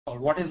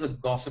What is a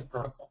gossip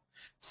protocol?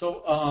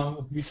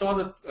 So we saw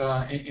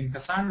that in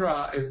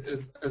Cassandra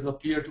is a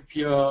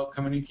peer-to-peer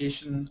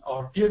communication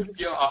or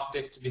peer-to-peer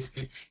architecture.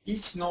 Basically,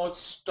 each node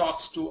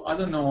talks to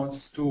other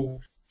nodes to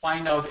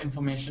find out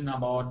information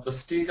about the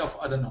state of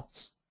other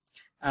nodes.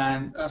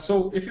 And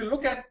so if you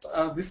look at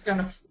this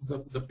kind of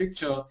the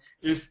picture,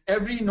 if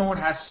every node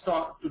has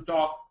to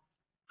talk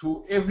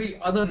to every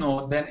other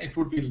node, then it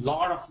would be a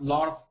lot of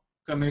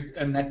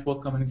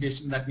network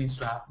communication that needs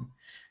to happen.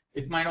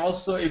 It might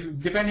also,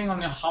 depending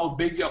on how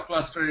big your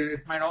cluster is,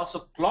 it might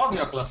also clog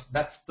your cluster.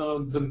 That's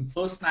the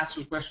first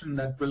natural question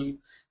that will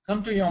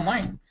come to your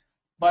mind.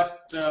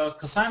 But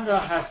Cassandra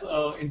has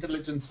an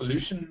intelligent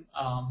solution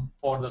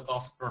for the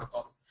gossip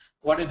protocol.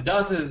 What it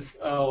does is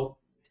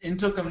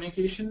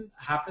intercommunication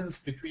happens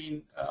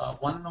between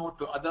one node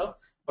to other.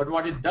 But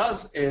what it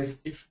does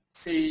is, if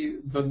say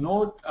the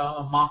node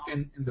marked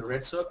in the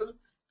red circle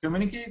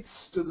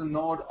communicates to the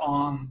node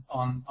on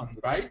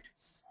the right,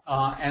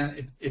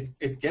 and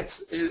it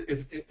gets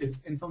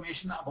its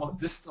information about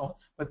this node.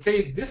 But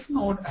say this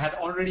node had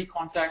already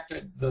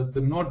contacted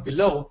the node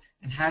below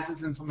and has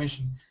its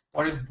information.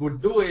 What it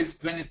would do is,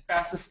 when it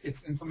passes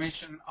its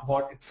information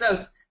about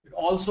itself, it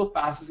also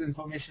passes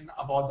information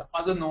about the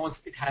other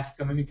nodes it has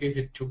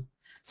communicated to.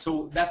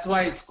 So that's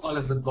why it's called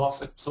as a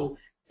gossip. So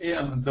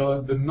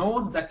the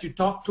node that you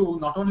talk to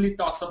not only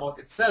talks about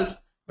itself,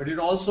 but it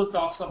also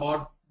talks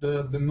about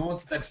the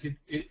nodes that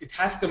it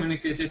has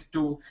communicated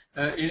to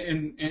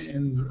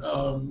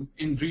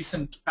in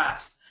recent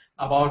past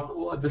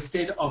about the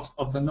state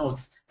of the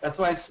nodes. That's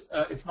why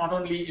it's not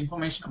only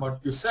information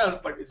about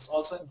yourself, but it's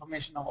also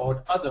information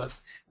about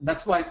others. And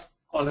that's why it's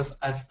called as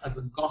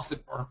a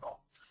gossip protocol.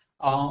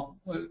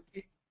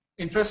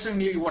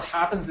 Interestingly, what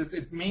happens is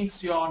it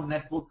makes your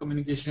network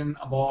communication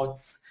about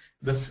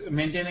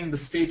maintaining the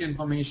state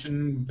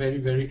information very,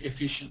 very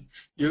efficient.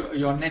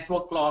 Your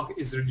network clock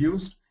is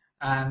reduced,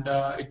 and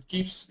it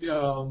keeps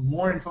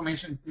more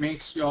information,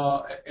 makes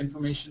your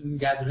information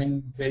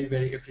gathering very,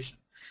 very efficient.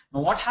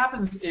 Now what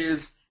happens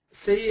is,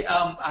 say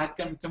I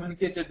had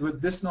communicated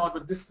with this node,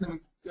 but this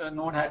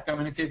node had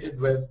communicated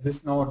with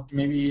this node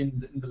maybe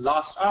in the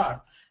last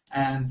hour,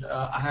 and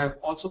I have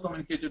also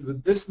communicated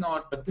with this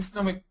node, but this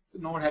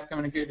node had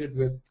communicated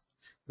with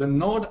the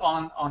node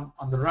on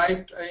the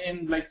right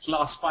in like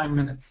last 5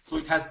 minutes. So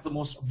it has the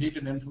most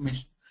updated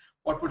information.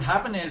 What would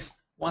happen is,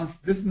 once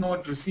this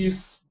node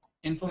receives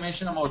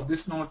information about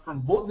this node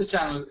from both the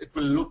channels, it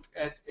will look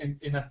at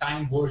in a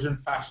time version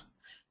fashion.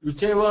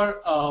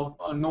 Whichever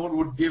node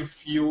would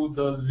give you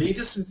the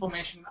latest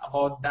information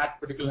about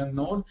that particular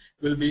node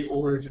will be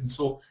overwritten.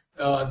 So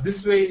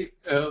this way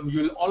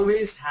you'll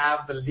always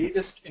have the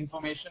latest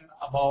information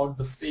about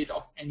the state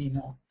of any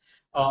node.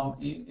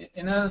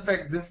 In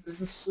effect, this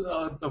is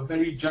the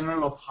very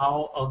general of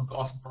how a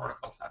gossip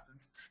protocol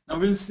happens. Now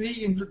we'll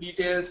see into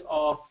details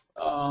of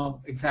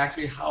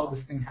exactly how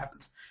this thing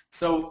happens.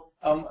 So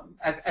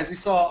as we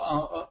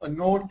saw, a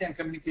node can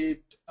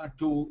communicate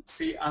to,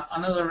 say,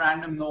 another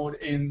random node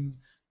in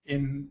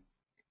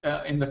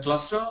the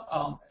cluster.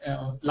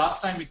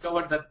 Last time we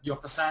covered that your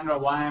Cassandra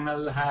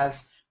YML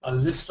has a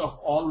list of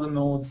all the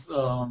nodes,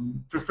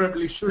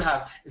 preferably should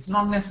have. It's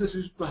not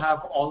necessary to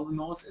have all the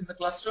nodes in the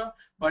cluster,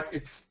 but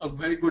it's a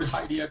very good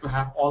idea to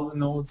have all the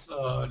nodes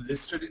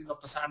listed in the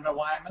Cassandra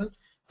YML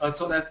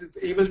so that it's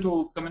able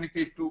to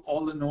communicate to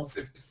all the nodes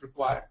if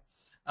required.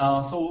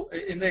 So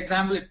in the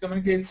example, it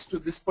communicates to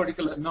this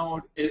particular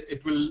node.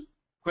 It will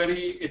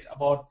query it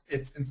about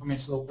its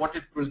information. So what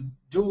it will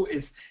do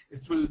is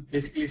it will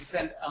basically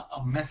send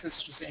a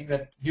message to saying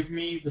that, give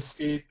me the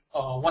state,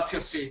 what's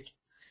your state?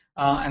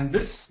 And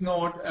this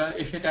node,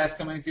 if it has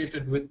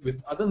communicated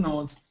with other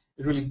nodes,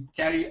 it will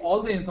carry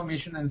all the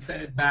information and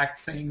send it back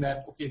saying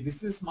that, okay,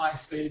 this is my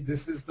state,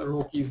 this is the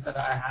row keys that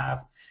I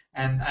have,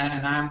 and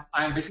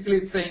I'm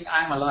basically saying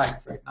I'm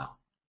alive right now.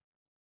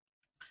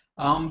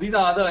 These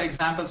are other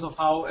examples of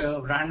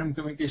how random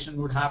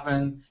communication would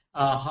happen,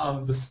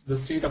 how the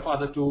state of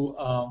other two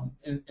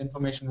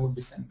information would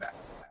be sent back.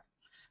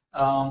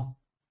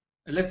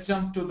 Let's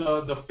jump to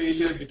the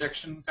failure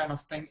detection kind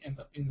of thing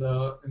in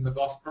the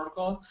gossip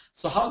protocol.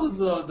 So how does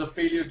the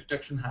failure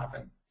detection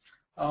happen?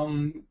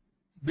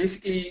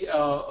 Basically,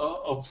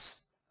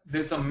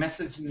 there's a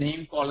message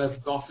name called as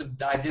Gossip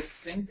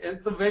Digest Sync.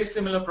 It's a very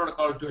similar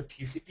protocol to a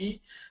TCP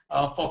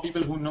for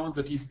people who know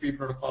the TCP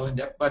protocol in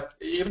depth. But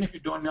even if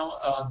you don't know,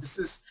 this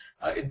is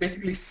it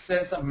basically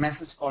sends a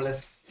message called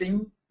as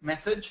sync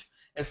message,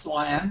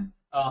 SYN.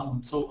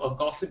 So a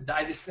Gossip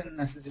Digest Sync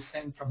message is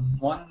sent from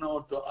one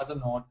node to other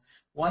node.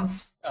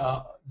 Once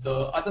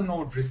the other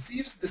node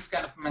receives this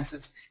kind of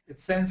message, it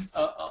sends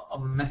a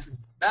message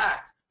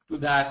back to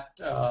that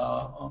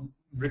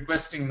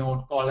requesting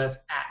node called as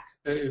ACK.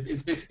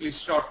 It's basically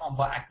short form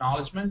for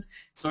acknowledgement.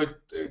 So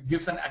it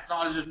gives an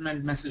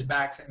acknowledgement message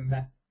back saying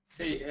that,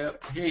 say,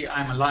 hey,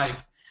 I'm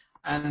alive.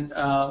 And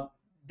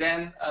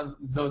then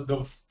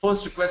the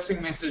first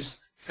requesting message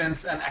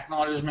sends an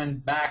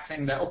acknowledgement back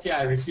saying that, okay,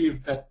 I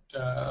received that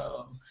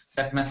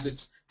that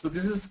message. So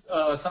this is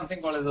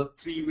something called as a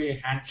three-way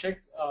handshake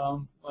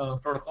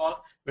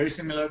protocol, very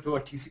similar to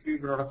a TCP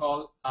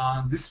protocol.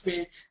 This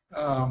way,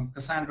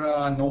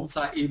 Cassandra nodes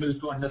are able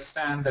to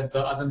understand that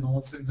the other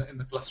nodes in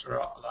the cluster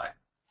are alive.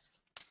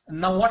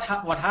 Now,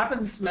 what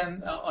happens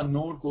when a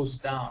node goes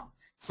down?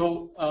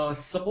 So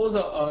suppose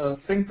a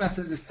sync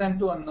message is sent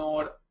to a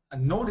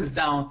node is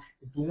down,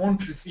 it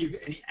won't receive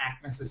any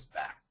ACK message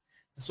back.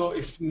 So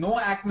if no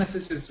ACK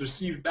message is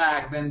received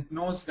back, then it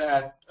knows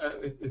that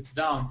it's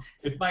down.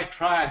 It might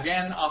try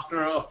again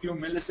after a few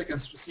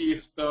milliseconds to see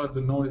if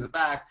the node is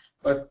back,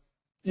 but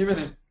even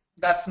if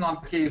that's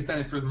not the case, then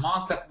it will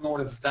mark that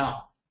node as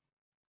down.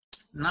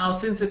 Now,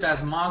 since it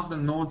has marked the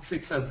node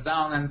 6 as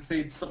down, and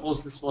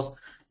suppose this was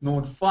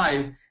node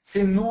 5,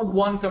 say node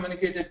 1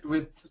 communicated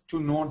to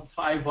node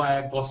 5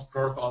 via gossip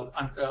protocol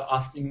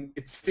asking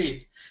its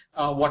state.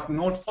 What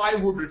node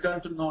 5 would return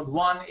to node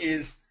 1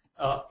 is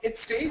its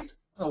state.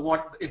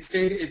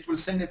 It will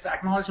send its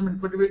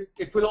acknowledgement, but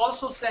it will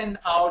also send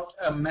out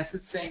a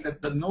message saying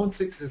that the node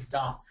 6 is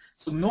down.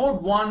 So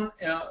node 1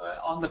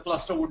 on the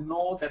cluster would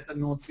know that the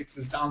node 6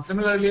 is down.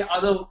 Similarly,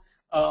 other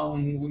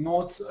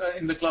nodes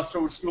in the cluster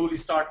would slowly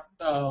start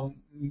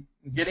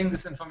getting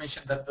this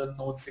information that the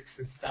node 6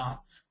 is down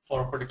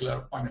for a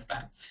particular point of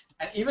time.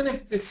 And even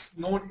if this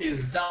node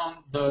is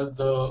down,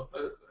 the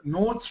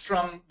nodes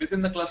from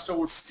within the cluster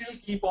would still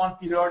keep on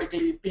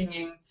periodically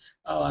pinging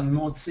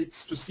node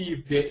 6 to see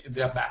if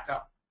they are back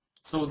up.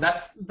 So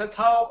that's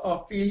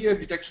how failure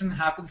detection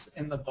happens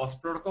in the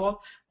gossip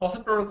protocol.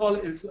 Gossip protocol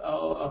is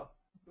a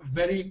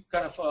very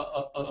kind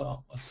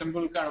of a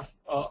simple kind of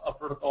a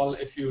protocol.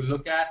 If you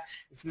look at,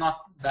 it's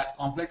not that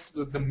complex.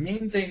 The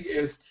main thing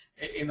is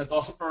in the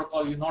gossip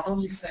protocol, you not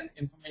only send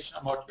information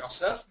about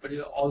yourself, but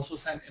you also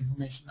send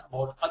information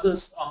about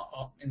others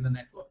in the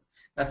network.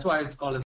 That's why it's called as